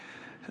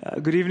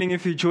Good evening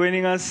if you're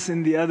joining us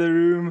in the other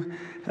room.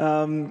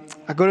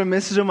 I got a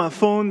message on my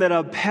phone that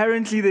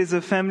apparently there's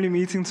a family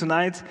meeting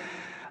tonight.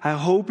 I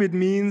hope it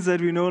means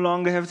that we no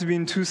longer have to be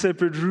in two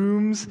separate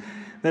rooms,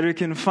 that we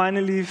can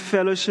finally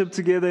fellowship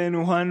together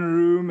in one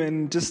room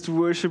and just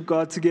worship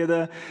God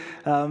together.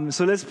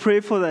 So let's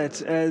pray for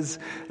that as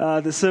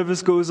the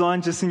service goes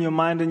on, just in your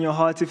mind and your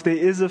heart. If there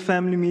is a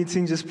family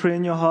meeting, just pray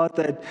in your heart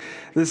that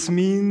this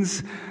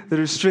means the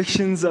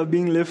restrictions are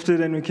being lifted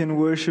and we can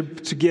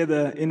worship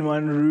together in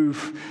one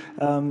roof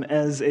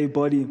as a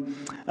body.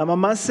 I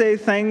must say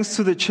thanks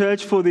to the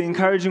church for the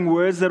encouraging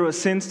words that were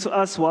sent to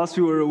us whilst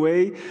we were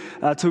away.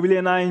 Tobile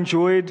and I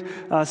enjoyed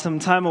some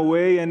time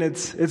away, and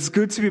it's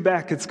good to be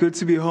back. It's good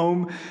to be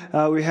home.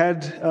 We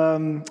had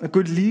a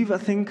good leave, I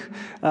think,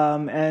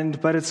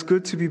 but it's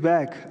good to be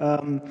back.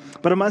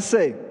 But I must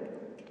say,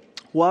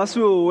 whilst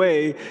we were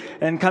away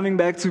and coming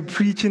back to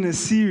preach in a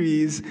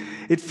series,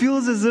 it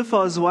feels as if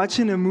I was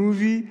watching a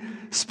movie,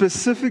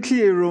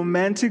 specifically a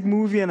romantic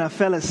movie, and I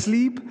fell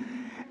asleep,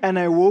 and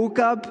I woke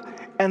up,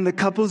 and the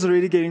couple's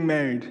already getting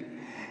married.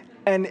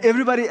 And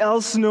everybody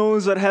else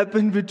knows what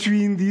happened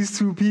between these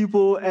two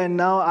people, and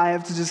now I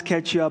have to just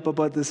catch you up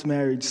about this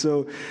marriage.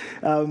 So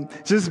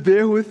just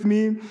bear with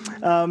me.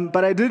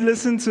 But I did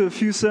listen to a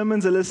few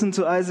sermons. I listened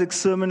to Isaac's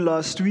sermon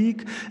last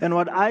week. And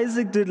what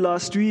Isaac did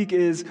last week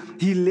is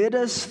he led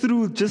us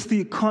through just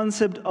the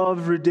concept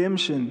of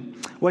redemption.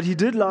 What he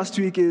did last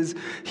week is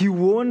he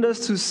warned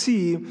us to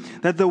see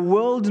that the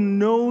world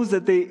knows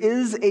that there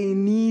is a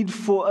need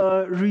for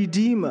a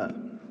redeemer.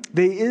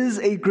 There is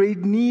a great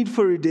need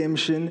for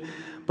redemption,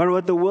 but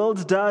what the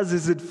world does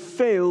is it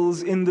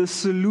fails in the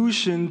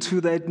solution to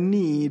that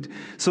need.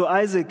 So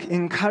Isaac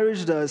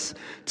encouraged us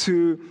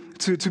to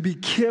be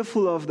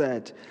careful of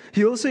that.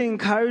 He also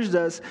encouraged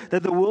us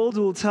that the world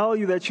will tell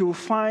you that you'll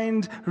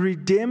find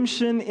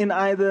redemption in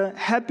either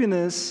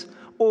happiness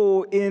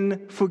or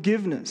in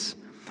forgiveness.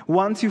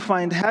 Once you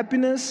find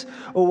happiness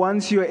or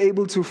once you are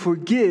able to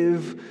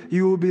forgive,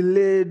 you will be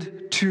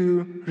led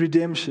to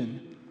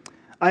redemption.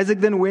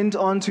 Isaac then went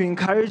on to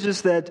encourage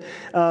us that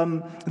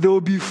there will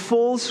be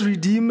false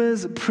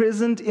redeemers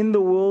present in the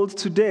world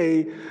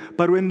today,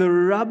 but when the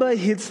rubber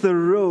hits the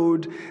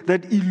road,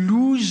 that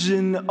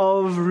illusion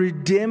of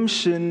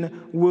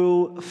redemption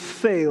will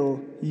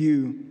fail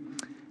you.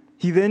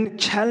 He then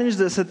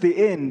challenged us at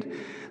the end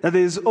that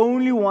there is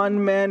only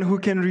one man who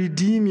can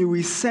redeem you.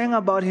 We sang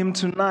about him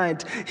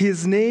tonight.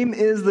 His name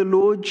is the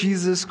Lord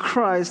Jesus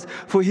Christ,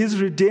 for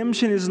his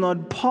redemption is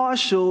not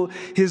partial,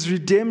 his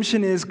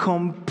redemption is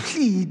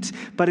complete,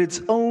 but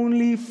it's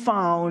only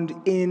found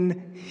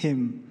in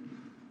him.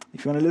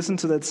 If you want to listen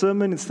to that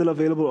sermon, it's still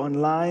available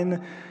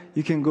online.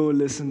 You can go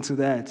listen to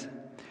that.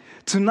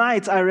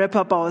 Tonight, I wrap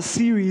up our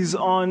series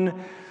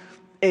on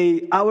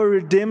our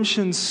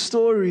redemption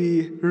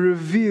story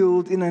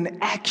revealed in an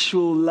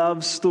actual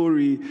love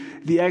story,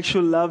 the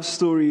actual love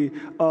story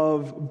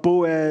of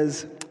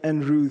Boaz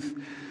and Ruth.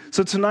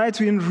 So tonight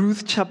we're in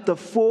Ruth chapter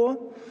 4,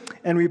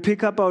 and we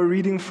pick up our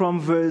reading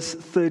from verse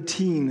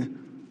 13.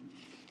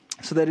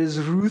 So that is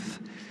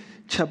Ruth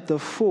chapter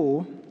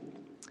 4,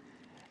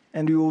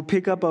 and we will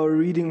pick up our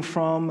reading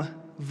from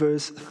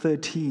verse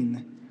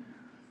 13.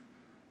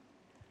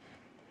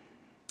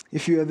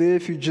 If you are there,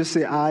 if you just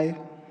say aye.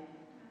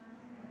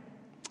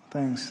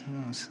 Thanks.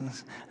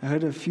 I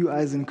heard a few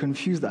eyes and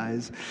confused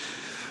eyes.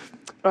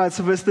 All right,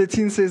 so verse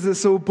 13 says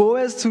this. So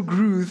Boaz took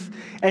Ruth,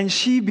 and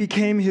she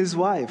became his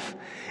wife.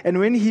 And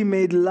when he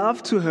made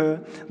love to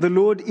her, the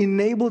Lord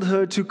enabled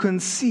her to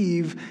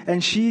conceive,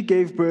 and she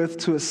gave birth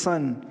to a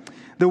son.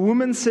 The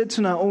woman said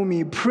to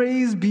Naomi,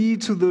 Praise be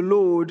to the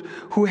Lord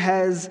who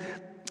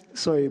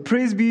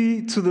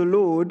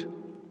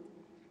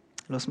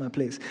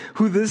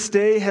this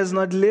day has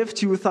not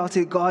left you without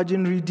a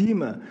guardian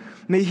redeemer.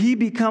 May he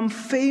become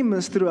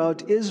famous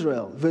throughout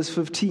Israel. Verse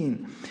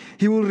 15.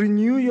 He will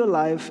renew your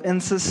life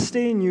and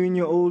sustain you in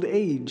your old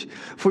age.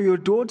 For your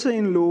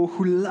daughter-in-law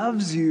who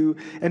loves you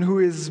and who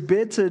is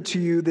better to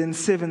you than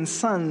 7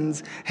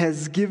 sons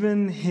has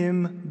given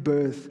him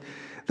birth.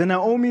 Then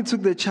Naomi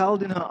took the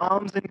child in her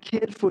arms and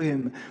cared for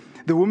him.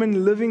 The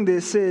woman living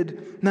there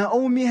said,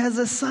 Naomi has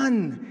a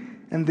son.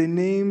 And they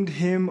named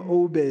him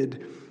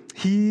Obed.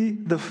 He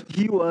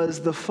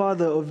was the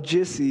father of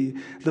Jesse,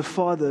 the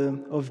father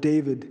of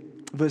David.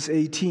 Verse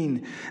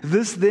 18.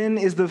 This then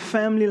is the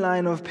family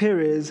line of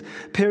Perez.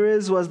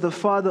 Perez was the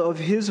father of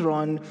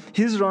Hezron.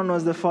 Hezron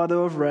was the father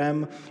of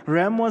Ram.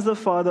 Ram was the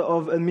father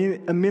of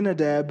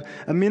Aminadab.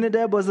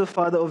 Aminadab was the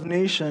father of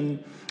Nahshon.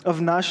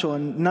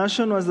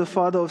 Nahshon was the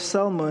father of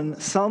Salmon.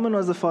 Salmon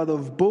was the father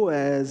of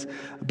Boaz.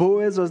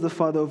 Boaz was the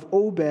father of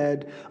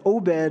Obed.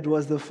 Obed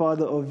was the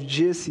father of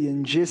Jesse,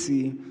 and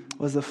Jesse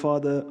was the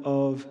father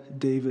of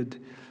David.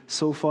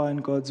 So far in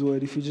God's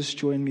word. If you just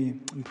join me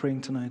in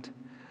praying tonight.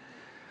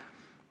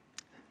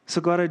 So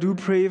God, I do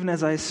pray even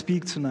as I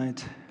speak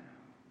tonight,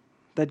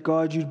 that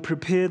God, you'd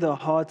prepare the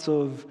hearts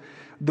of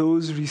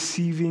those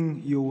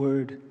receiving your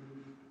word.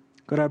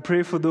 God, I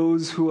pray for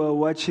those who are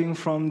watching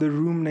from the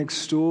room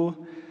next door,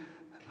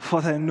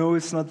 Father, I know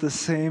it's not the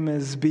same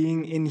as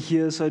being in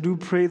here, so I do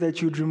pray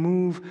that you'd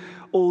remove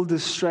all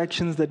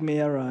distractions that may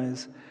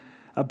arise.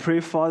 I pray,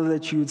 Father,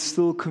 that you would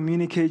still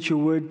communicate your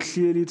word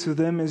clearly to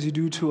them as you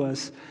do to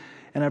us.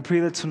 And I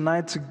pray that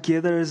tonight,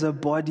 together as a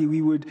body,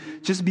 we would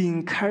just be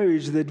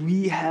encouraged that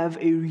we have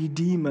a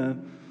Redeemer.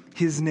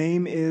 His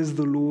name is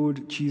the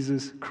Lord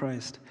Jesus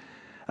Christ.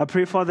 I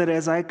pray, Father, that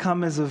as I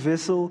come as a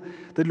vessel,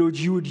 that, Lord,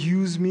 you would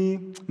use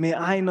me. May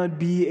I not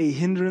be a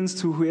hindrance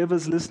to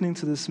whoever's listening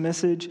to this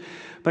message,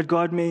 but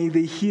God, may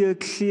they hear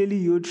clearly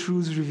your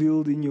truths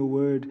revealed in your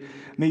word.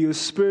 May your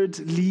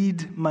Spirit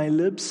lead my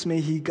lips.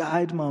 May he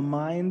guide my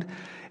mind.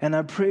 And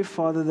I pray,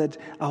 Father, that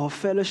our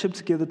fellowship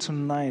together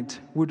tonight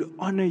would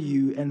honor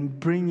you and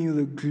bring you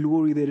the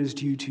glory that is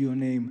due to your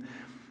name.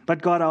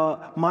 But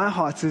God, my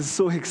heart is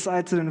so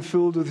excited and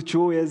filled with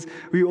joy as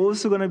we're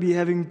also going to be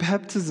having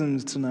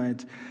baptisms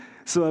tonight.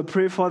 So I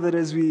pray, Father, that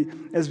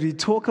as we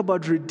talk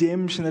about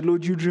redemption, that,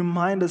 Lord, you'd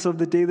remind us of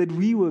the day that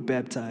we were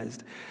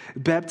baptized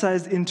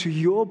into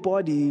your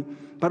body.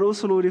 But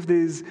also, Lord, if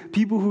there's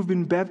people who've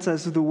been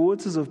baptized through the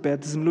waters of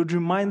baptism, Lord,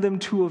 remind them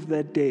too of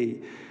that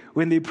day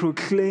when they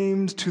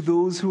proclaimed to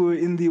those who were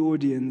in the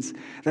audience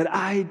that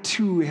I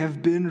too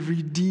have been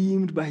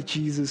redeemed by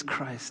Jesus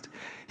Christ.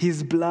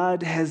 His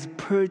blood has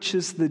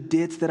purchased the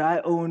debt that I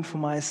own for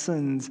my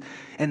sins,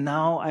 and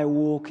now I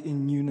walk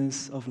in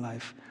newness of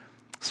life.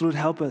 So Lord,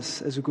 help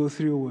us as we go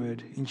through your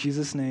word. In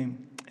Jesus'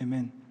 name,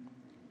 amen.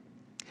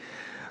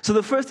 So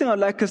the first thing I'd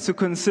like us to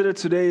consider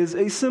today is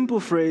a simple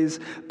phrase: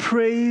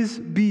 praise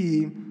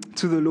be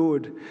to the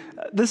Lord.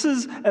 This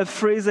is a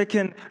phrase that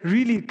can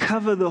really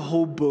cover the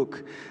whole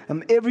book.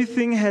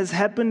 Everything has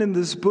happened in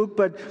this book,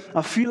 but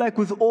I feel like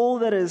with all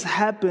that has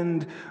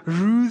happened,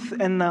 Ruth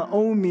and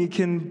Naomi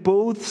can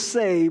both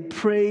say,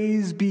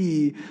 praise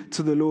be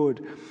to the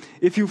Lord.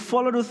 If you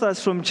followed with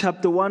us from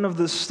chapter 1 of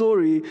the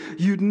story,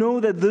 you'd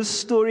know that this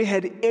story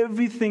had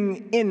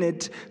everything in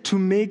it to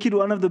make it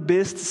one of the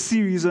best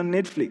series on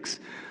Netflix.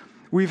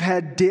 We've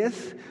had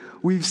death,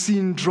 we've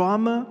seen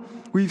drama,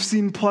 we've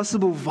seen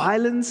possible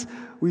violence,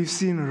 we've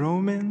seen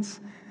romance,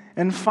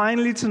 and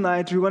finally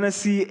tonight we're going to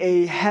see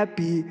a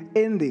happy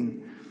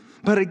ending.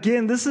 But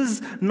again, this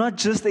is not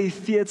just a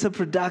theater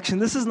production.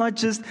 This is not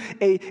just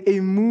a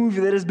movie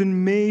that has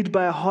been made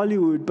by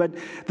Hollywood, but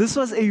this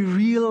was a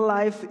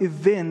real-life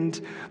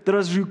event that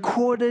was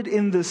recorded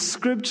in the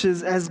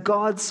scriptures as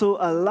God so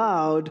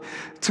allowed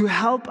to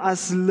help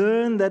us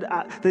learn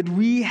that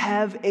we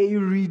have a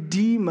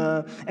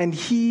Redeemer and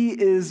He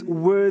is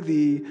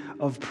worthy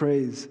of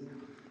praise.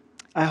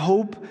 I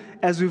hope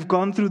as we've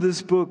gone through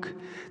this book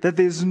that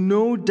there's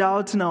no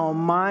doubt in our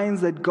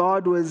minds that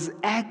God was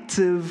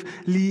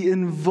actively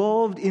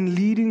involved in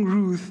leading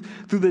Ruth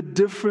through the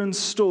different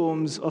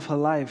storms of her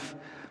life.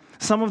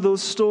 Some of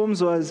those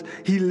storms was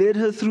He led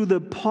her through the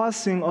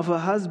passing of her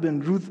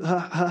husband. Her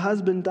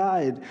husband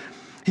died.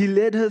 He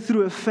led her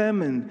through a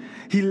famine.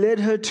 He led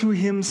her to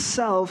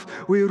Himself,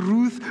 where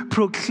Ruth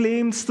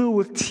proclaimed, still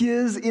with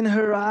tears in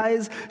her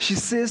eyes, she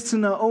says to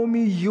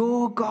Naomi,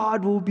 your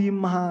God will be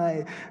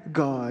my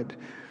God.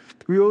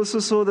 We also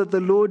saw that the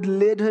Lord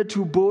led her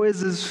to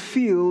Boaz's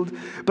field,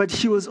 but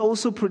she was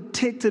also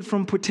protected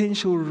from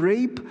potential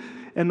rape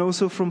and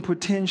also from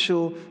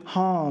potential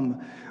harm.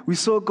 We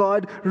saw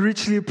God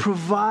richly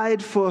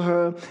provide for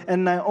her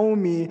and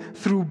Naomi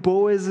through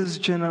Boaz's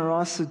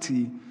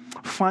generosity.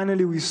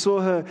 Finally, we saw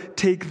her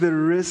take the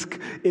risk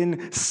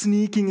in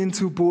sneaking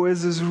into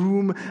Boaz's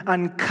room,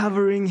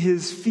 uncovering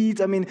his feet.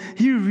 I mean,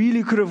 he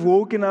really could have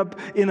woken up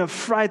in a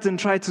fright and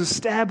tried to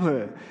stab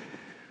her.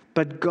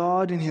 But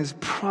God, in His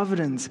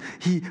providence,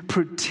 He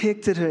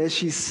protected her as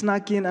she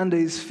snuck in under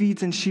His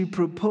feet and she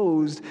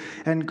proposed.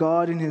 And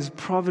God, in His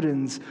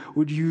providence,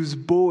 would use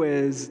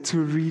Boaz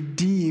to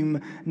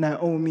redeem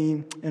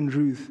Naomi and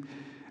Ruth.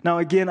 Now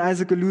again,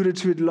 Isaac alluded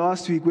to it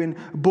last week. When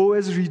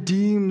Boaz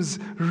redeems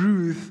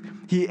Ruth,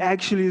 he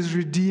actually is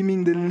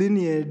redeeming the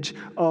lineage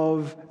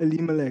of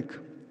Elimelech.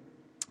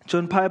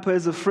 John Piper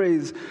has a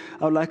phrase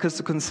I would like us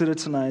to consider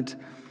tonight.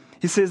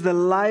 He says, the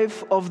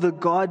life of the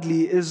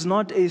godly is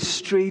not a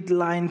straight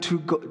line to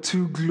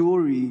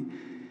glory,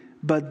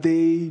 but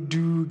they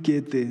do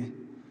get there.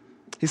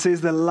 He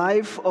says, the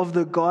life of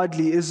the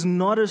godly is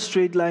not a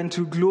straight line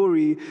to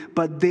glory,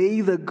 but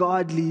they, the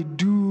godly,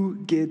 do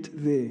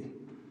get there.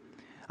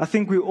 I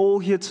think we all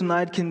here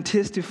tonight can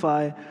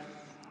testify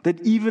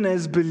that even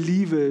as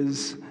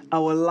believers,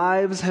 our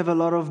lives have a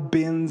lot of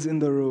bends in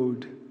the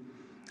road.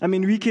 I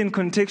mean, we can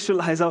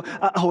contextualize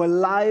our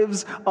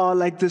lives are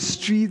like the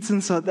streets in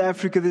South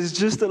Africa. There's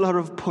just a lot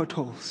of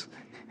potholes.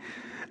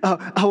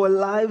 Our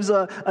lives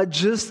are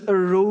just a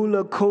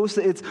roller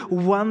coaster. It's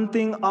one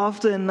thing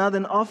after another.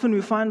 And often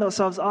we find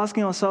ourselves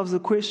asking ourselves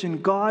the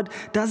question, God,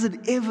 does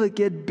it ever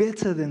get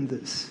better than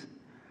this?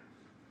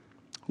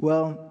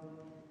 Well,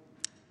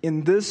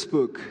 in this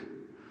book,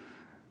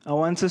 I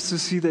want us to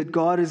see that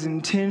God is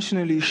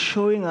intentionally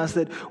showing us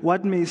that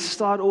what may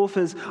start off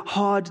as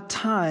hard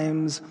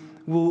times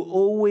will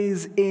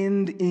always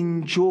end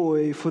in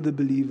joy for the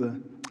believer.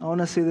 I want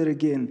to say that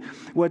again.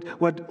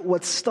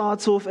 What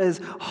starts off as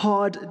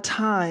hard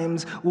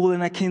times will,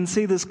 and I can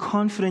say this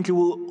confidently,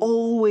 will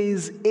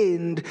always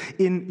end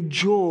in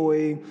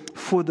joy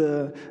for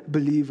the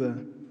believer.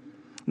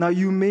 Now,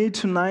 you may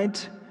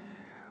tonight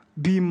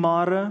be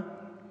Mara.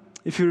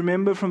 If you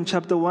remember from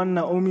chapter 1,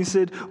 Naomi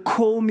said,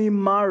 "Call me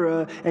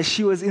Mara," as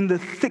she was in the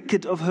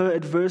thicket of her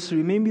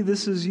adversary. Maybe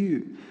this is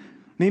you.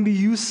 Maybe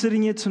you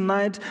sitting here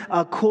tonight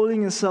are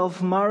calling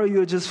yourself Mara.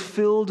 You're just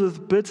filled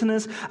with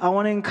bitterness. I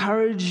want to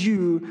encourage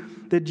you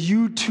that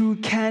you too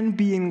can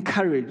be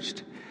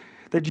encouraged,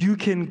 that you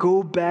can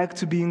go back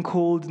to being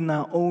called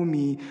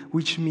Naomi,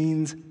 which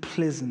means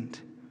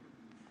pleasant.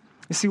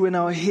 You see, when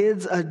our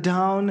heads are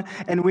down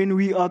and when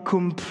we are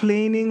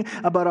complaining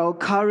about our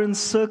current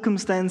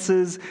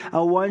circumstances,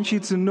 I want you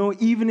to know,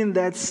 even in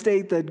that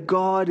state, that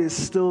God is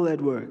still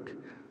at work.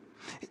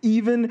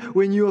 Even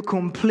when you are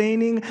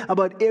complaining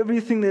about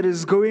everything that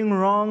is going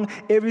wrong,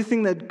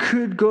 everything that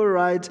could go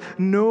right,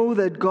 know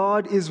that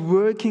God is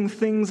working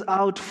things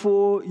out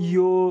for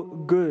your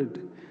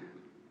good.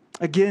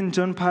 Again,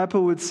 John Piper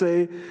would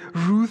say,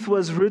 Ruth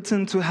was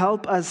written to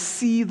help us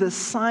see the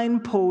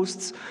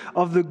signposts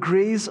of the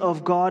grace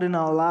of God in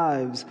our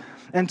lives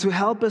and to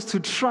help us to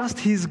trust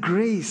His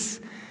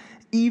grace,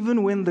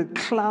 even when the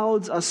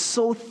clouds are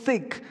so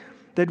thick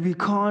that we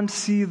can't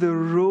see the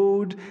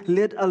road,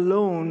 let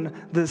alone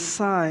the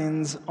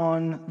signs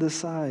on the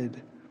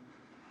side.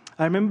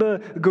 I remember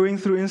going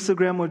through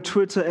Instagram or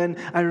Twitter, and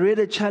I read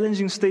a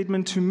challenging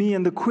statement to me,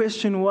 and the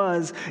question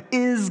was,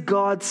 is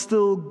God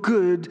still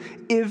good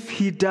if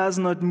He does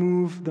not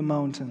move the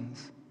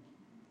mountains?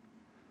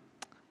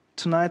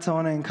 Tonight I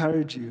want to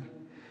encourage you.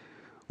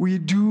 We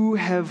do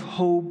have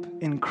hope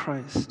in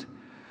Christ.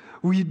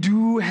 We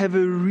do have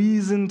a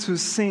reason to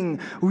sing.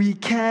 We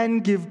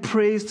can give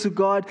praise to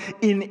God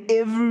in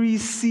every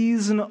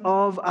season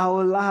of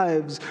our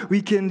lives.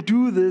 We can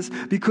do this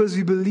because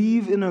we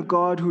believe in a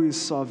God who is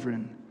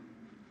sovereign.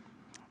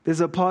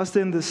 There's a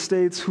pastor in the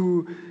States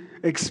who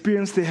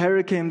experienced the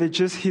hurricane that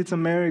just hit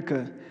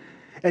America.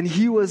 And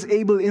he was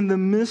able, in the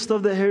midst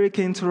of the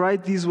hurricane, to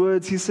write these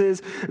words. He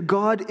says,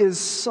 God is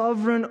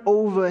sovereign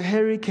over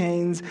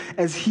hurricanes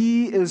as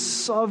He is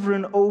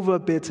sovereign over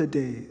better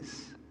days.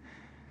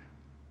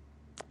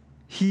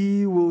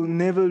 He will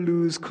never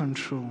lose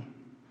control.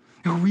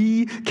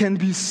 We can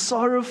be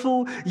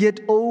sorrowful,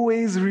 yet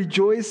always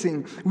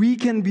rejoicing. We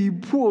can be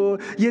poor,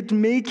 yet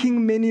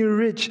making many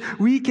rich.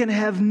 We can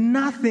have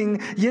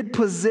nothing, yet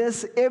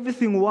possess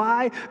everything.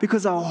 Why?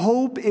 Because our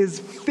hope is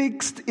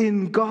fixed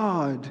in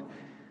God,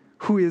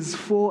 who is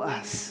for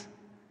us.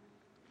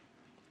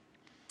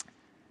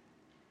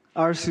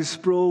 R.C.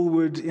 Sproul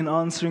would, in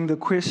answering the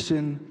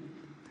question,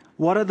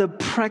 what are the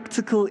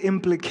practical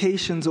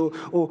implications or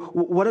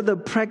what are the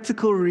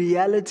practical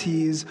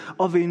realities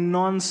of a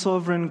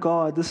non-sovereign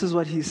God? This is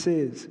what he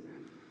says.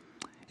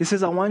 He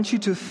says, I want you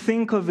to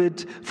think of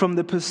it from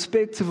the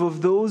perspective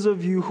of those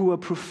of you who are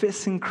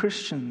professing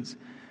Christians.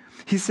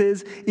 He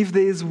says, if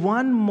there is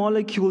one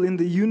molecule in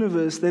the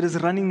universe that is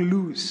running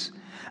loose,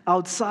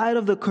 outside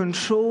of the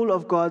control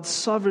of God's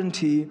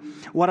sovereignty,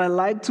 what I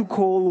like to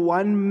call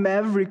one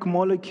maverick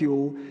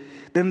molecule,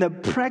 then the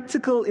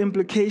practical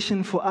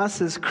implication for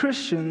us as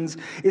Christians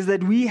is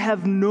that we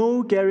have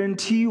no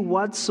guarantee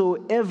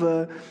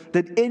whatsoever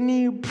that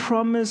any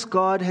promise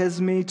God has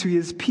made to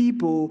His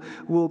people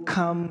will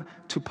come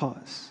to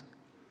pass.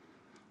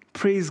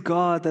 Praise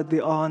God that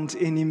there aren't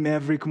any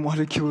maverick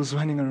molecules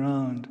running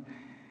around.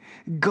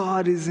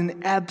 God is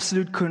in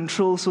absolute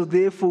control, so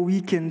therefore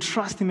we can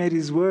trust Him at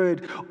His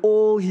word.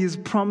 All His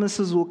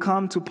promises will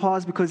come to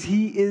pass because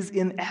He is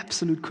in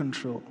absolute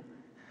control.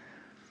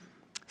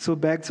 So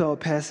back to our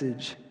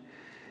passage.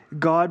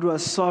 God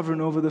was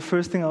sovereign over the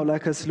first thing I would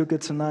like us to look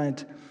at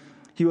tonight.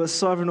 He was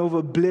sovereign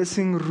over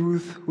blessing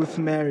Ruth with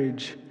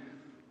marriage.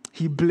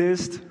 He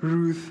blessed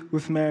Ruth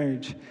with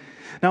marriage.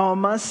 Now I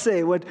must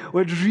say, what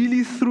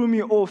really threw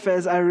me off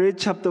as I read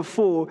chapter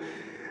 4,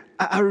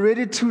 I read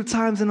it 2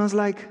 times and I was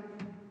like,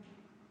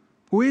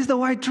 where's the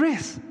white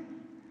dress?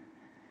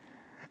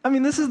 I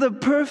mean, this is the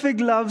perfect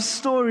love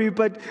story,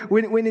 but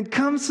when it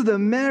comes to the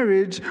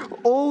marriage,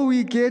 all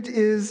we get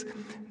is,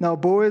 now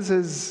Boaz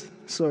has,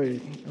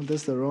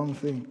 that's the wrong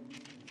thing.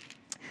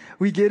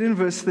 We get in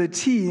verse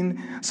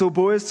 13, so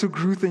Boaz took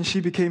Ruth and she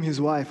became his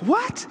wife.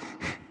 What?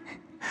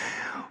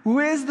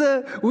 Where's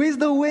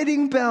the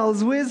wedding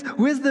bells? Where's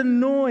the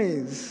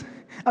noise?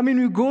 I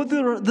mean, we go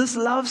through this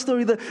love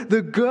story.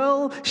 The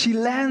girl, she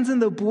lands in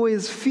the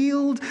boy's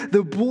field.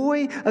 The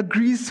boy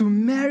agrees to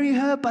marry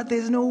her, but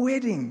there's no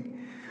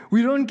wedding.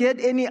 We don't get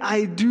any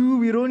I do.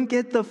 We don't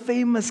get the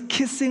famous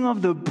kissing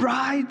of the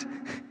bride.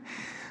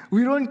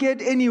 We don't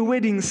get any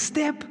wedding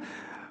step.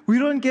 We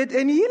don't get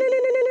any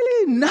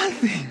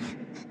nothing.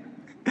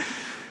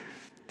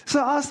 So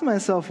I asked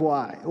myself,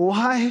 why?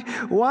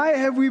 Why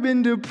have we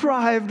been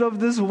deprived of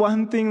this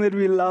one thing that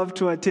we love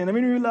to attend? I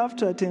mean, we love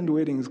to attend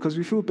weddings because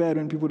we feel bad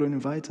when people don't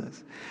invite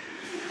us.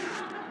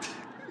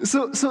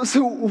 So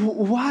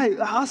why?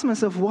 I asked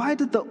myself, why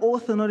did the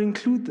author not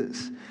include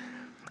this?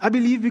 I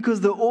believe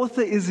because the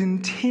author is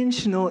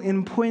intentional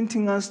in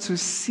pointing us to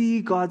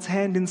see God's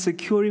hand in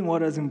securing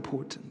what is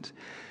important.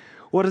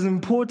 What is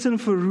important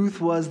for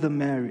Ruth was the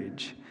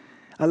marriage.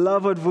 I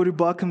love what Voddie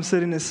Baucham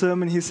said in a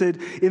sermon. He said,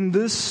 in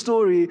this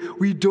story,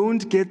 we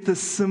don't get the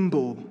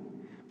symbol,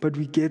 but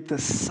we get the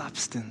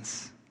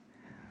substance.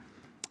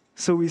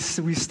 So we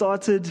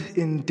started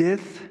in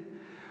death,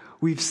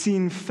 we've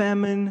seen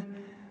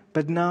famine,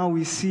 but now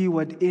we see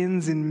what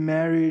ends in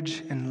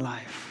marriage and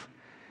life.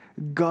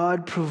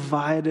 God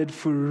provided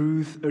for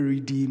Ruth a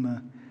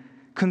redeemer.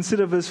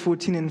 Consider verse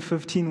 14 and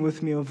 15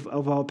 with me of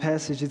our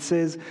passage. It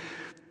says,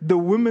 the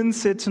woman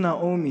said to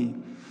Naomi,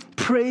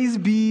 praise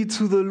be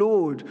to the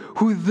Lord,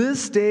 who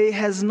this day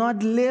has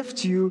not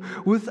left you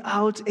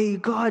without a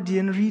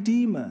guardian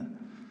redeemer.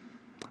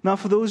 Now,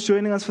 for those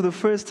joining us for the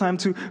first time,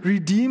 to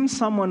redeem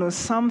someone or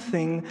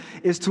something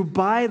is to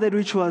buy that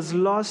which was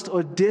lost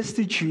or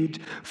destitute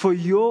for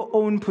your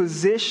own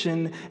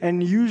possession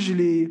and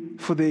usually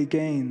for their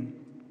gain.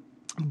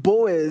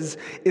 Boaz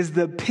is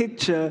the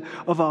picture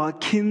of our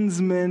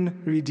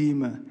kinsman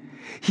redeemer.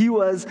 He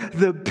was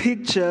the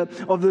picture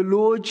of the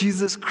Lord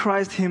Jesus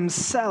Christ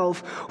himself,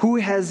 who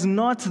has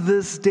not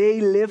this day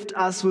left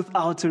us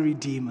without a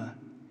redeemer.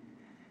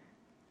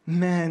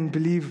 Man,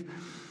 believe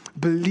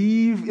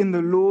in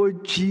the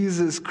Lord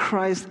Jesus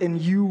Christ and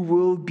you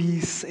will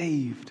be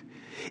saved.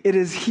 It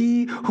is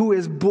He who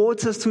has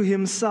bought us to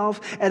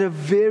Himself at a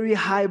very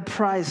high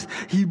price.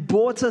 He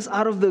bought us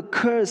out of the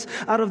curse,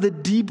 out of the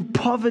deep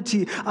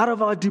poverty, out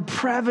of our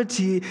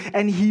depravity,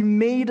 and He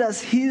made us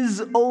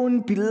His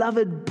own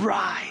beloved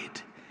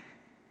bride.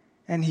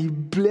 And He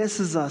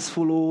blesses us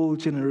for all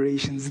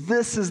generations.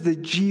 This is the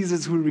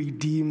Jesus who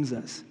redeems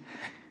us.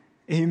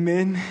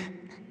 Amen.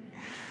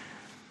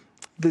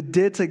 The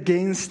debt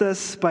against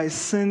us by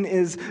sin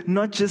is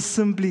not just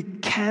simply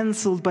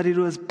canceled, but it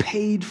was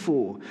paid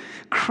for.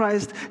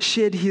 Christ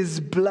shed His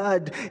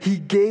blood. He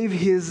gave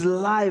His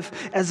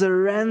life as a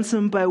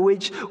ransom by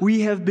which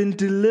we have been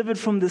delivered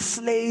from the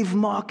slave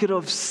market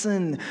of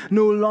sin.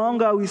 No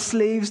longer are we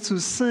slaves to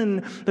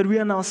sin, but we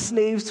are now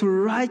slaves to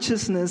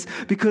righteousness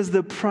because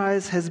the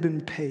price has been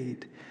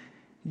paid.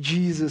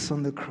 Jesus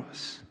on the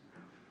cross.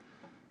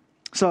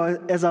 So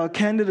as our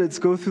candidates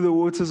go through the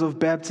waters of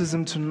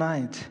baptism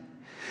tonight,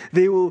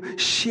 they will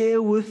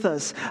share with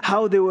us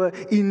how they were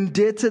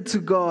indebted to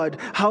God,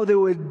 how they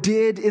were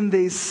dead in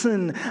their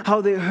sin,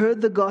 how they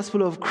heard the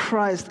gospel of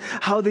Christ,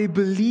 how they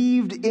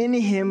believed in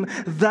Him,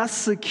 thus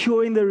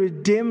securing the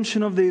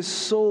redemption of their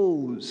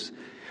souls.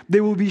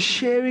 They will be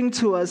sharing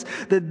to us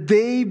that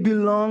they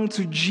belong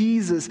to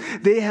Jesus.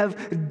 They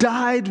have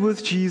died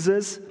with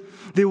Jesus.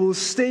 They will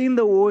stay in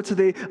the water.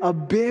 They are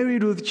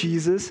buried with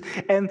Jesus.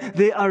 And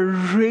they are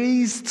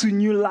raised to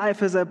new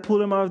life as I pull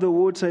them out of the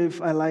water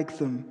if I like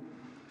them.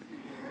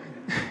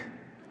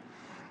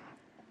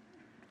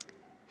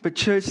 But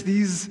church,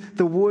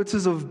 the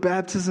waters of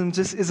baptism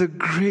just is a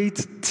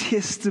great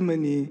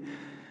testimony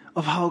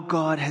of how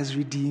God has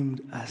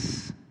redeemed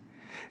us.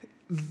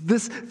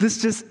 This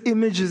just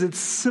images, it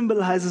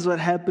symbolizes what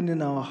happened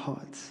in our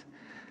hearts.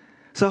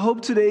 So I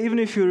hope today, even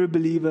if you're a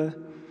believer,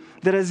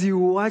 that as you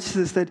watch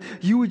this, that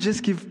you would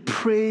just give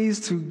praise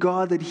to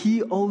God that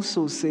He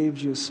also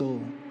saved your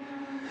soul.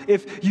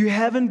 If you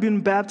haven't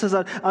been baptized,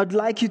 I'd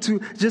like you to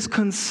just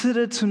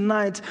consider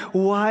tonight,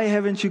 why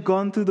haven't you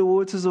gone through the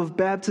waters of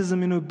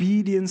baptism in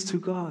obedience to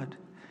God?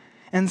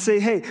 And say,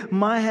 hey,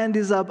 my hand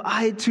is up.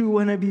 I too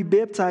want to be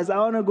baptized. I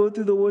want to go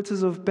through the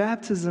waters of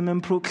baptism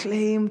and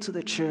proclaim to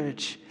the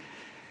church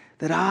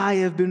that I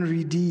have been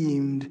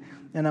redeemed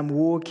and I'm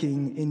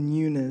walking in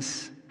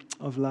newness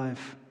of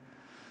life.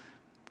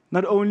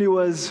 Not only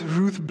was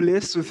Ruth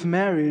blessed with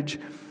marriage,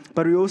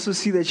 but we also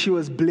see that she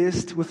was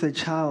blessed with a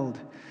child.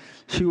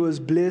 She was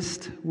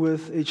blessed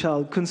with a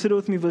child. Consider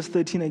with me verse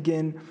 13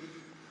 again.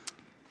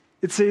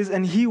 It says,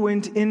 and he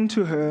went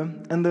into her,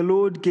 and the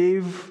Lord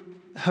gave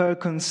her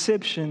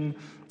conception,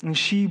 and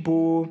she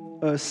bore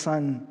a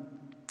son.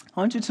 I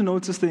want you to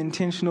notice the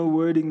intentional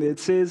wording there. It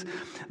says,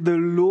 the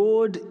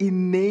Lord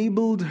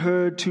enabled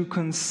her to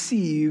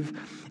conceive,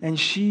 and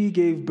she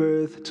gave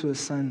birth to a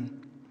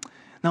son.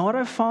 Now, what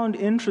I found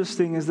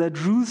interesting is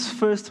that Ruth's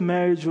first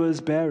marriage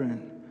was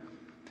barren.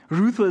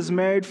 Ruth was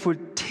married for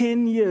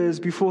 10 years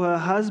before her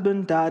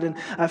husband died, and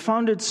I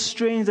found it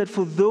strange that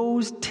for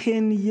those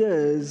 10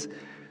 years,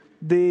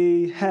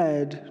 they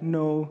had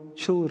no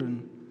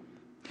children.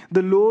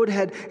 The Lord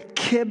had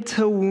kept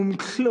her womb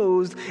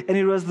closed, and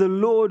it was the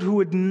Lord who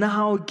would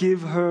now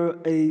give her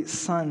a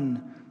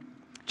son.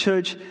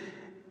 Church,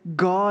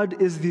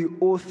 God is the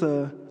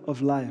author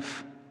of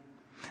life.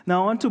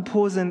 Now, I want to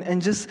pause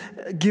and just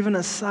give an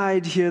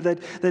aside here that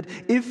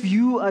if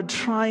you are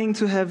trying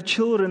to have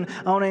children,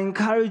 I want to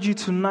encourage you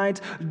tonight,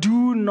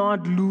 do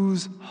not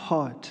lose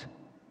heart.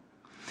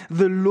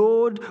 The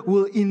Lord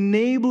will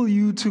enable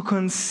you to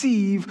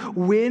conceive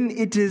when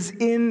it is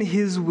in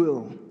His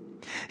will.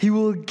 He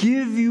will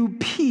give you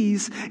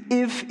peace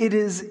if it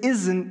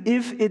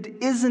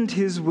isn't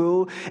His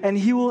will, and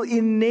He will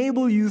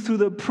enable you through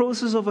the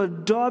process of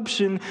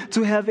adoption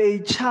to have a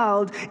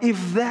child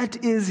if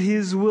that is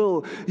His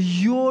will.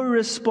 Your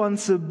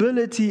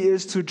responsibility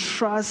is to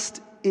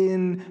trust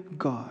in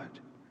God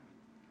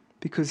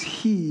because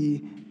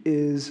He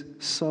is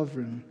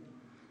sovereign.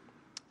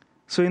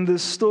 So in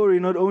this story,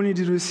 not only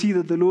did we see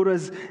that the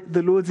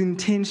Lord's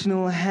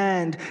intentional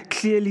hand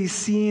clearly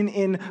seen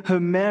in her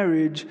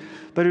marriage,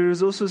 but it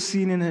was also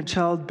seen in her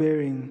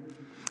childbearing.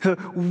 Her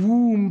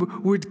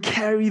womb would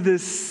carry the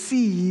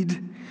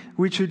seed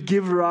which would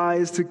give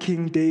rise to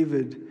King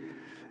David.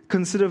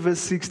 Consider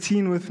verse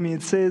 16 with me.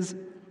 It says,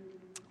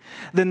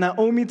 "Then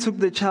Naomi took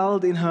the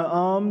child in her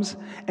arms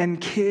and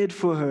cared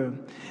for her.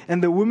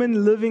 And the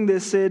women living there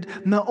said,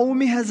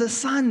 'Naomi has a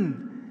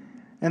son.'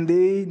 And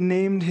they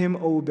named him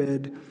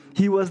Obed.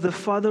 He was the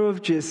father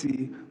of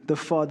Jesse, the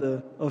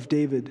father of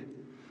David."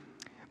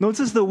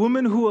 Notice the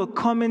women who are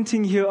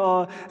commenting here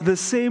are the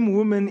same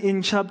women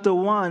in chapter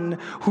 1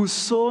 who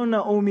saw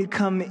Naomi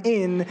come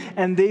in,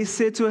 and they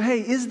said to her, "Hey,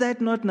 is that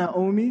not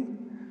Naomi?"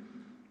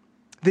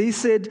 They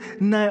said,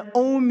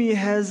 "Naomi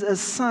has a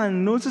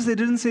son." Notice they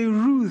didn't say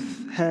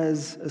Ruth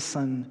has a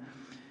son.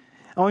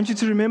 I want you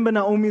to remember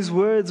Naomi's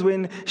words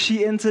when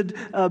she entered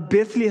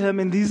Bethlehem,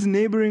 and these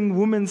neighboring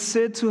women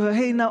said to her,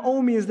 "Hey,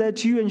 Naomi, is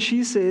that you?" And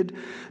she said,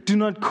 "Do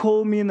not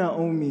call me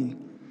Naomi.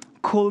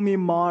 Call me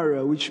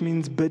Mara," which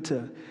means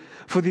bitter.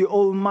 "For the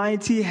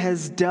Almighty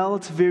has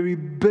dealt very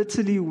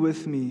bitterly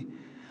with me.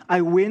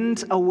 I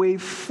went away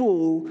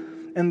full,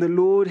 and the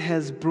Lord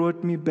has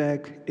brought me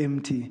back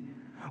empty.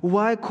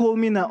 Why call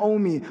me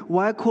Naomi?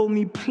 Why call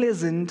me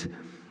pleasant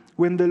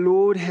when the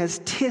Lord has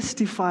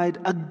testified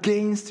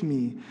against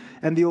me,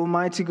 and the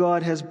Almighty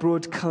God has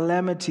brought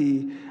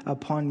calamity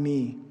upon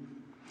me?"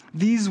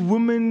 These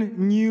women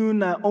knew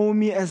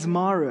Naomi as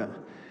Mara.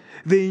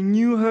 They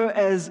knew her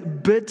as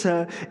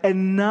bitter,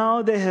 and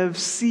now they have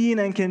seen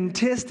and can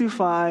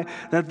testify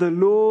that the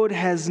Lord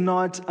has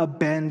not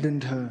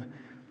abandoned her.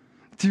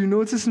 Do you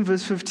notice in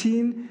verse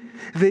 15?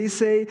 They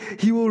say,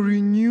 "He will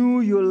renew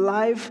your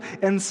life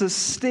and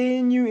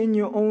sustain you in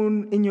your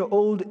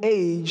old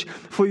age,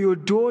 for your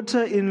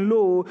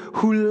daughter-in-law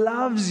who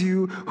loves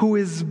you, who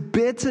is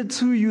better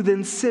to you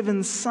than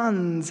 7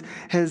 sons,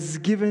 has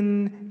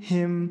given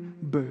him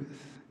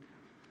birth."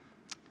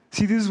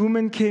 See, these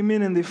women came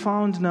in and they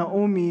found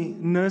Naomi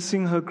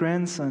nursing her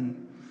grandson.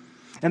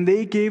 And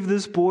they gave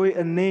this boy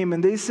a name,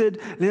 and they said,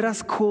 "Let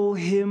us call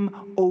him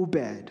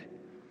Obed."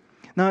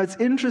 Now, it's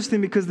interesting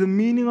because the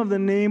meaning of the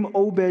name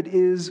Obed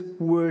is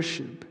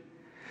worship.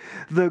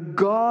 The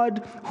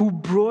God who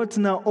brought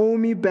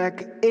Naomi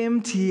back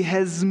empty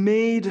has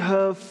made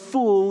her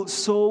full,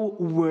 so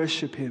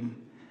worship Him.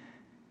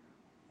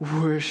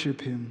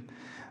 Worship Him.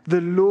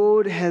 The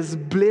Lord has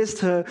blessed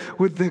her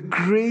with the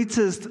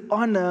greatest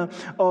honor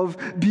of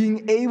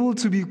being able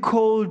to be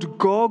called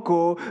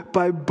Gogo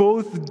by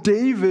both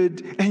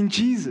David and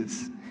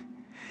Jesus.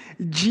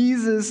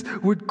 Jesus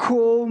would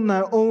call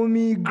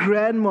Naomi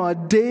grandma.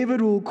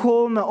 David will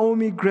call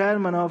Naomi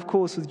grandma. Now, of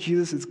course, with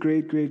Jesus, it's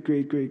great.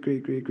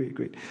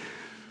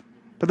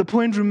 But the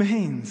point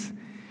remains.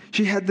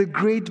 She had the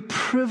great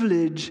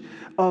privilege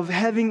of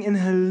having in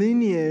her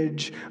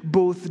lineage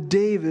both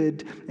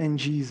David and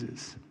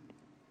Jesus.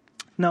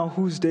 Now,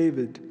 who's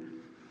David?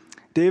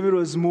 David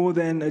was more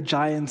than a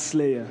giant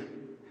slayer.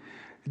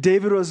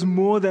 David was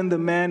more than the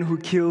man who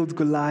killed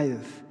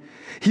Goliath.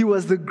 He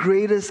was the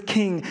greatest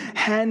king,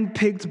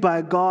 handpicked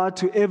by God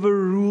to ever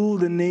rule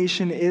the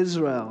nation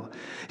Israel.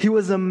 He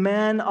was a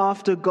man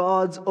after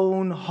God's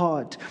own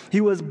heart. He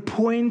was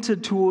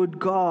pointed toward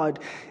God,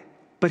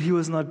 but he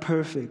was not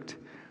perfect.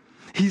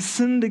 He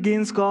sinned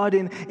against God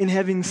in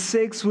having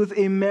sex with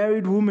a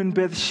married woman,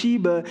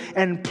 Bathsheba,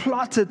 and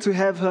plotted to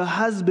have her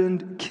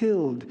husband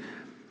killed.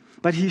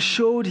 But he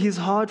showed his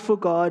heart for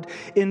God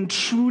in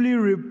truly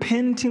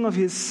repenting of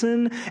his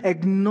sin,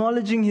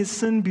 acknowledging his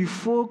sin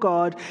before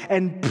God,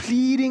 and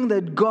pleading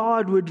that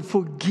God would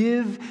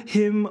forgive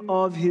him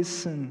of his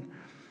sin.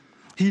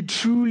 He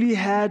truly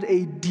had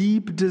a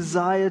deep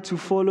desire to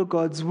follow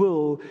God's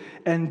will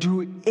and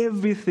do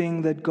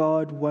everything that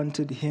God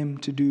wanted him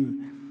to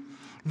do.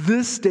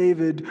 This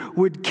David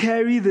would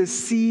carry the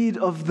seed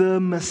of the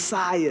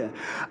Messiah,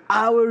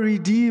 our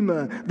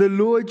Redeemer, the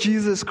Lord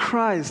Jesus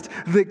Christ,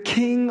 the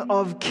King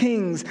of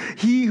Kings,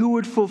 He who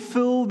would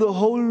fulfill the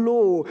whole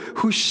law,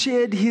 who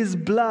shed His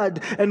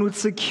blood and would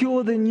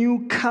secure the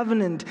new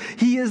covenant.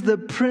 He is the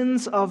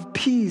Prince of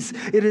Peace.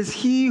 It is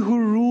He who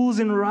rules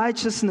in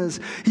righteousness.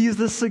 He is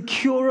the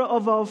securer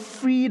of our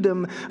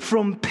freedom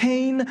from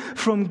pain,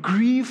 from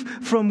grief,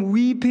 from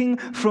weeping,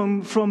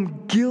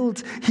 from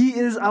guilt. He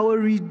is our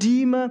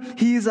Redeemer.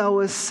 He is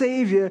our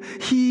Savior.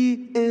 He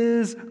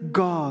is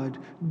God.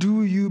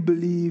 Do you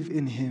believe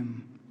in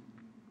Him?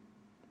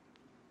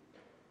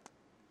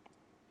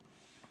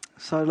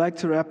 So I'd like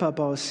to wrap up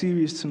our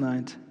series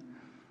tonight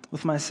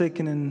with my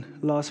second and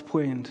last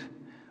point,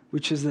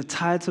 which is the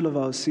title of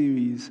our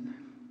series,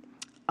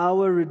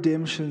 Our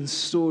Redemption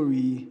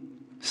Story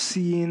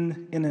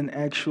seen in an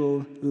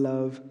actual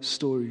love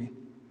story.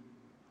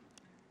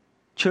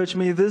 Church,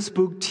 may this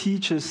book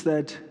teach us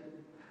that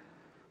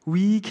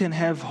we can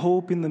have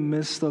hope in the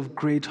midst of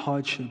great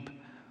hardship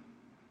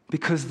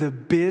because the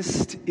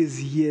best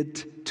is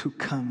yet to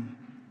come.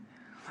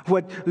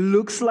 What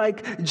looks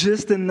like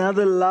just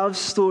another love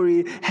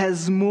story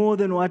has more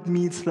than what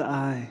meets the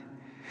eye.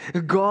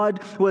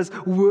 God was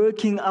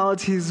working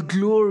out His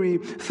glory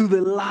through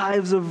the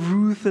lives of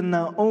Ruth and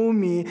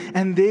Naomi,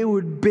 and they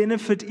would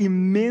benefit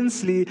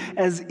immensely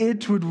as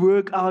it would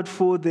work out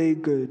for their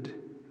good.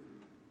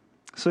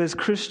 So as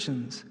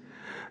Christians,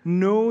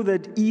 know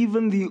that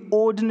even the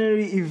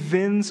ordinary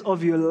events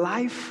of your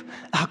life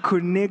are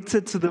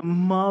connected to the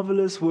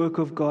marvelous work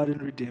of God in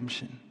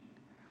redemption.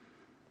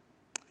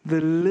 The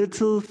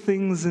little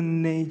things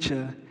in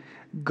nature,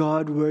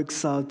 God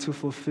works out to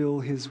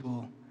fulfill His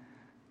will.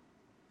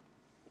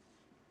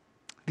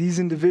 These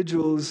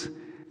individuals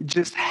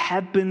just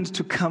happened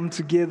to come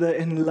together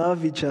and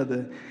love each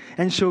other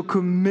and show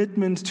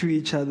commitment to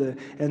each other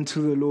and to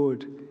the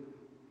Lord.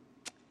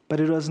 But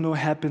it was no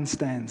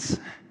happenstance.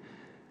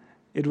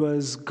 It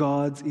was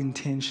God's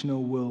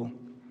intentional will.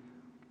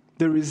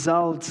 The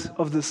result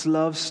of this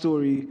love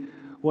story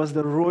was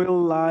the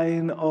royal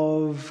line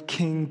of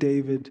King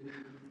David,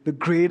 the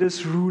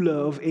greatest ruler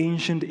of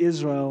ancient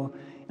Israel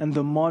and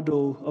the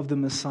model of the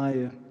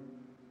Messiah.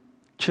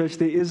 Church,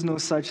 there is no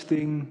such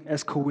thing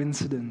as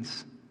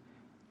coincidence.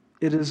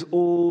 It is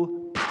all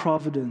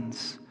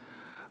providence.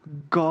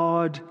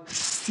 God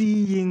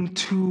seeing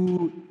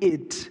to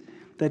it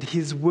that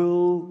His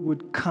will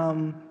would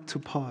come to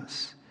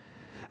pass.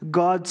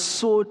 God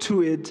saw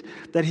to it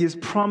that His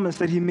promise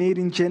that He made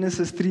in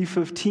Genesis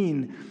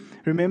 3:15.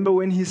 Remember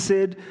when He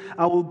said,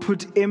 I will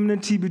put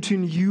enmity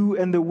between you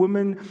and the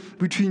woman,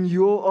 between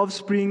your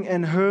offspring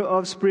and her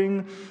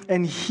offspring,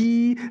 and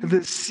he,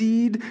 the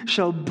seed,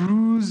 shall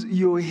bruise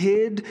your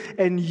head,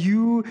 and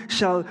you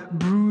shall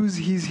bruise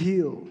his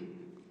heel.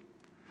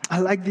 I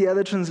like the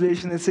other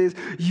translation that says,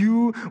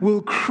 you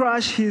will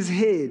crush his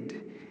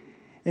head,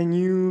 and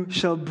you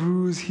shall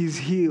bruise his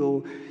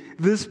heel.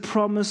 This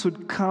promise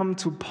would come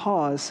to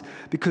pass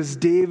because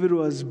David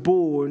was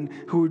born,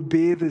 who would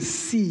bear the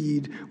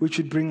seed which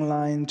would bring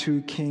life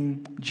to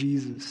King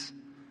Jesus.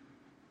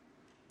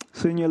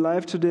 So in your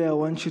life today, I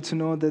want you to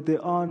know that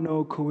there are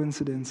no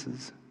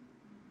coincidences.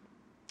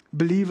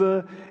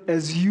 Believer,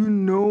 as you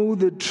know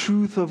the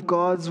truth of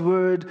God's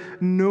word,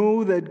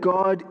 know that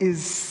God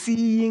is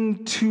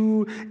seeing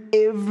to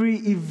every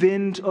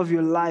event of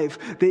your life.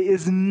 There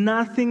is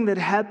nothing that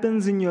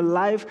happens in your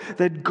life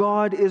that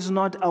God is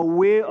not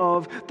aware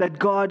of, that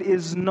God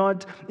is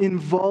not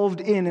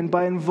involved in. And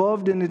by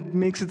involved in, it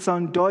makes it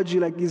sound dodgy,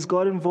 like is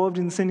God involved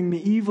in sending me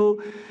evil?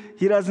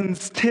 He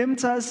doesn't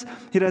tempt us,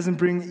 He doesn't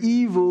bring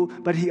evil,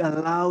 but He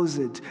allows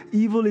it.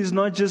 Evil is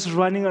not just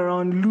running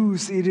around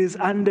loose, it is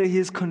under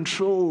His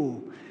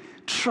control.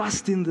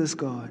 Trust in this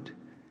God.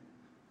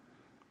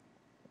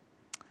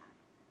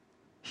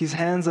 His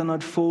hands are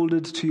not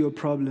folded to your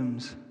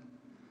problems,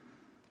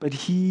 but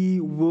He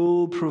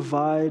will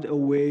provide a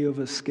way of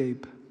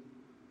escape.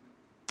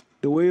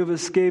 The way of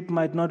escape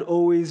might not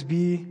always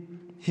be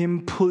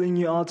Him pulling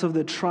you out of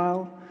the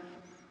trial,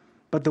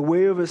 but the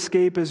way of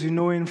escape, as you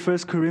know in 1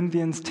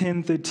 Corinthians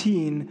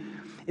 10:13,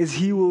 is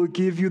He will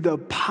give you the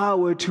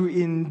power to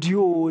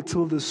endure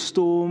till the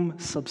storm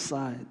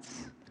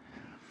subsides.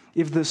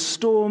 If the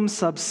storm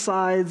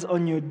subsides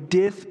on your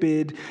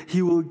deathbed,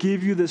 He will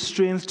give you the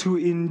strength to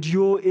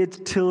endure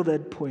it till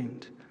that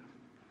point.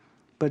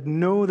 But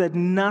know that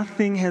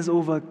nothing has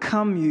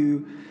overcome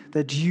you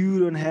that you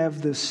don't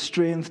have the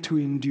strength to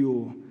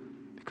endure,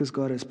 because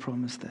God has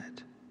promised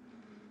that.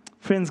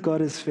 Friends,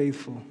 God is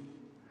faithful.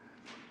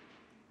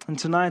 And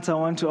tonight I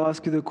want to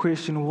ask you the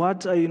question,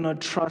 what are you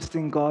not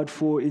trusting God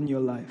for in your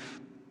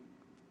life?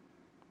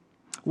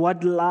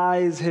 What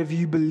lies have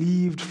you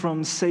believed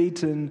from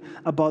Satan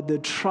about the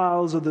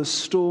trials or the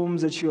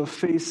storms that you are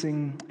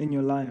facing in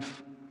your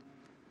life?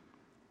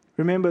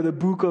 Remember, the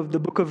book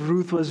of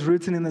Ruth was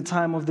written in the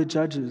time of the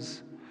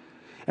judges.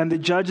 And the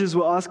judges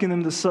were asking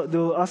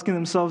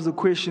themselves the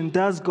question,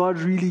 does God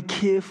really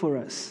care for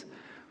us?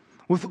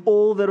 With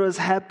all that was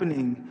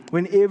happening,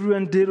 when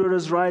everyone did what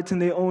was right in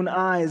their own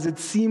eyes, it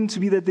seemed to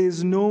be that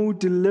there's no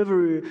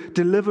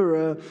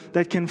deliverer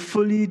that can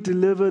fully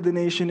deliver the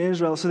nation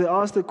Israel. So they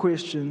asked the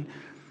question,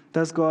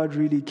 does God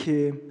really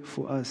care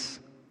for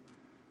us?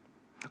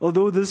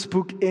 Although this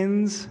book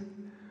ends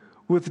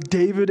with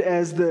David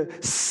as the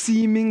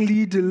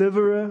seemingly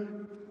deliverer,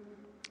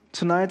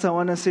 tonight I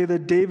want to say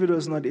that David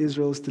was not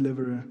Israel's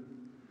deliverer,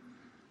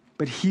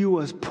 but he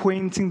was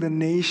pointing the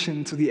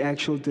nation to the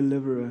actual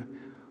deliverer,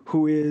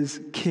 who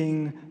is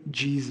King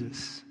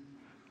Jesus.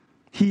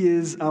 He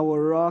is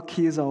our rock,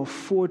 He is our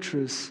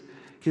fortress,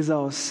 He is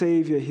our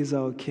Savior, He is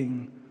our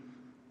King.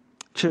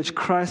 Church,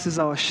 Christ is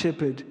our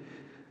shepherd.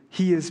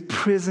 He is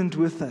present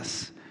with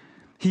us.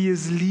 He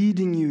is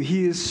leading you,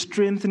 He is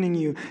strengthening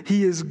you,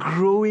 He is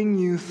growing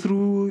you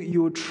through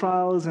your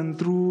trials and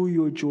through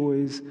your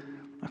joys.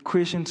 My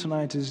question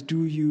tonight is,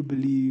 do you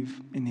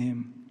believe in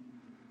Him?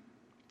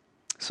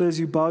 So as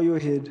you bow your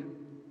head,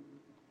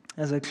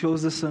 as I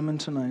close the sermon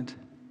tonight,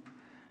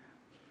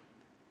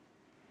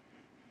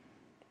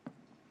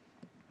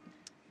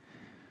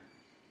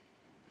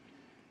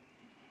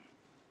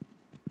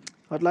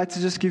 I'd like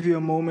to just give you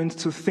a moment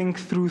to think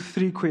through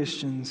 3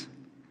 questions.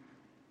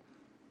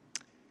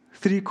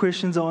 3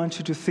 questions I want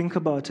you to think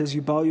about as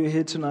you bow your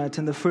head tonight.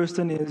 And the first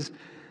one is,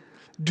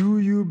 do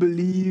you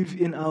believe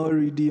in our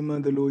Redeemer,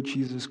 the Lord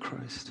Jesus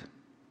Christ?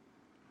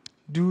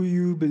 Do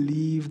you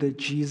believe that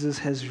Jesus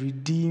has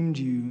redeemed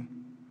you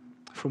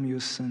from your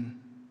sin?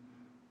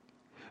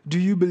 Do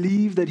you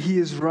believe that He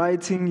is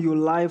writing your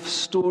life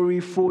story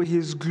for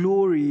His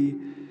glory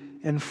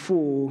and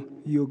for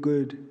your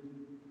good?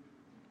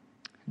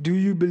 Do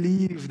you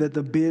believe that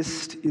the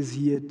best is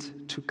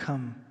yet to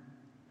come?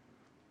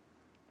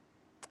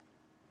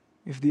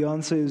 If the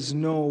answer is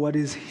no, what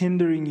is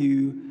hindering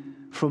you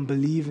from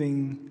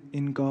believing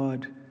in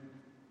God?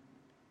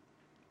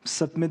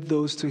 Submit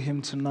those to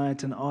Him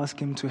tonight and ask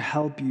Him to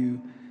help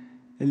you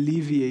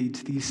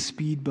alleviate these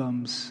speed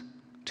bumps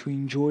to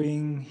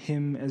enjoying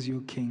Him as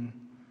your King.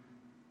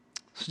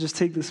 So just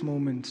take this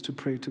moment to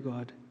pray to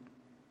God.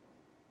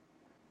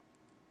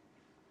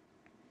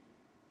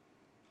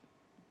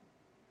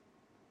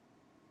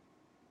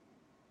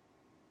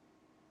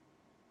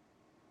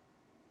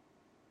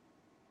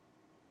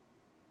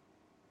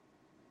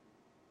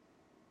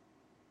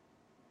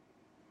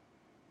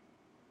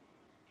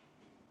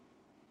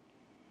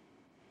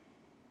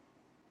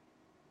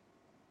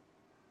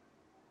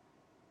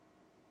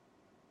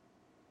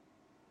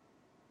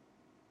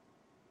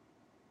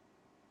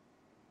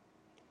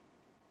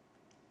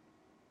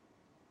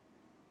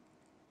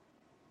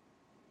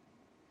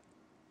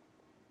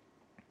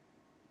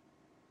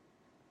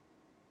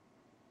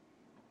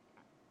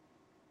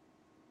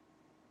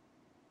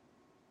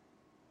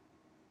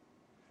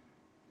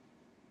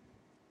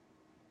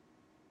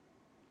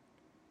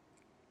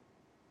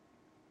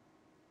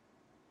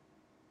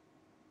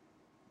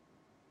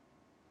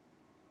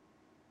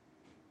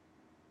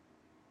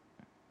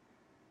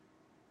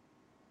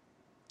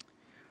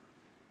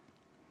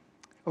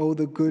 Oh,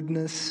 the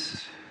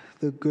goodness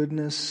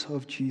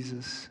of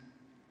Jesus.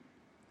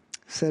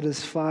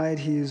 Satisfied,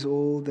 He is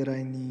all that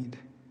I need.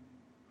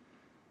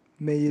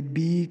 May it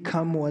be,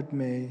 come what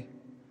may,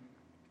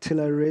 till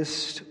I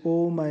rest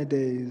all my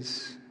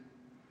days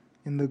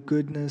in the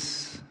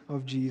goodness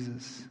of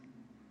Jesus.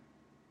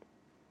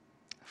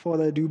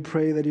 Father, I do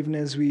pray that even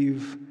as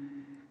we've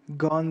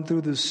gone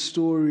through the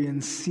story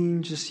and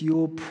seen just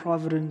your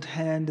provident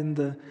hand in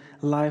the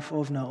life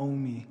of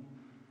Naomi,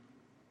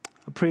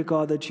 I pray,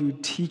 God, that you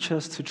would teach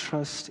us to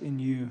trust in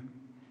you.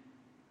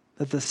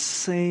 That the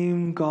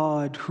same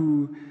God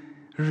who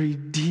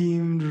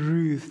redeemed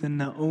Ruth and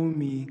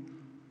Naomi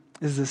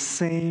is the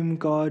same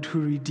God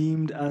who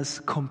redeemed us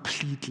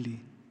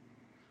completely.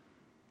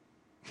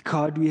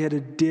 God, we had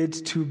a debt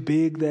too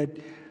big that,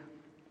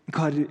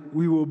 God,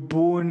 we were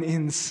born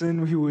in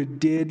sin, we were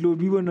dead.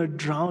 Lord, we were not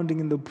drowning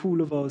in the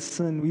pool of our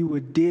sin, we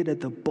were dead at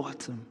the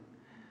bottom.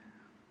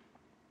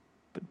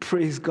 But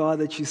praise God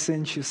that you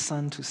sent your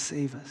Son to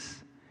save us.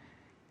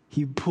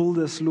 He pulled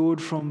us,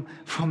 Lord, from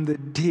the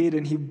dead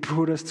and He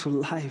brought us to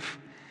life.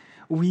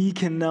 We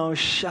can now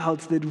shout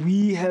that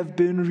we have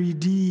been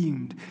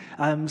redeemed.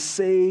 I'm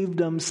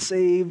saved, I'm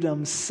saved,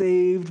 I'm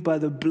saved by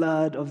the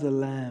blood of the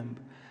Lamb.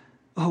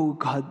 Oh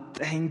God,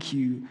 thank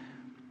you.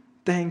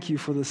 Thank you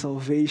for the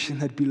salvation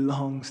that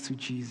belongs to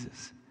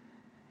Jesus.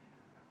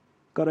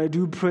 God, I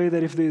do pray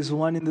that if there's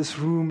one in this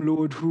room,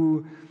 Lord,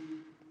 who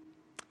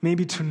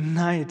maybe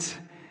tonight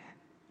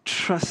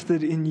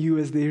trusted in you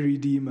as their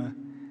Redeemer,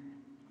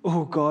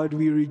 oh God,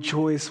 we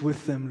rejoice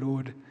with them,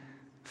 Lord.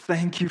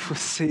 Thank you for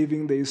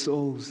saving their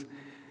souls.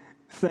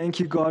 Thank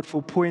you, God,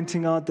 for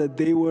pointing out that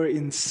they were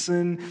in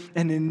sin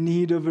and in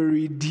need of a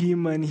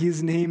Redeemer, and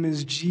His name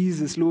is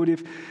Jesus. Lord,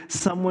 if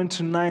someone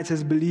tonight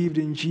has believed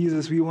in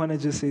Jesus, we want to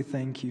just say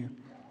thank you.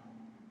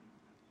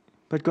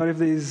 But God, if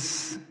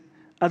there's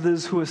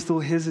others who are still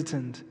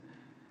hesitant,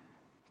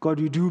 God,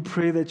 we do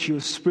pray that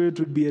your Spirit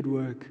would be at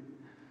work.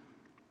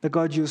 That,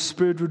 God, your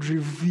Spirit would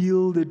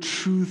reveal the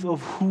truth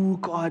of who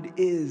God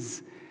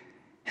is.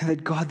 And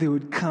that, God, they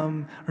would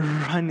come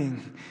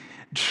running,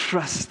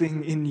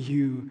 trusting in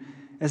you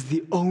as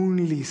the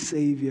only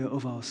Savior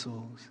of our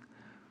souls.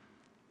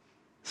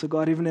 So,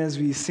 God, even as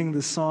we sing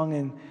the song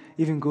and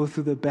even go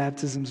through the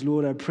baptisms,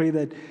 Lord, I pray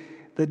that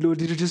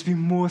Lord, it will just be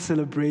more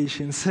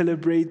celebration,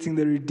 celebrating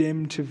the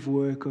redemptive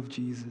work of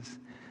Jesus.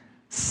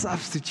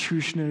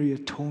 Substitutionary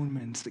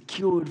atonement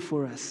secured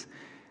for us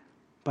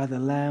by the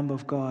Lamb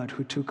of God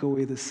who took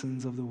away the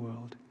sins of the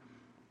world.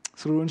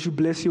 So, Lord, won't you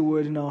bless your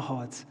word in our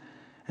hearts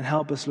and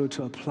help us, Lord,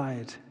 to apply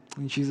it.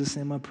 In Jesus'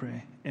 name I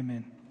pray.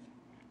 Amen.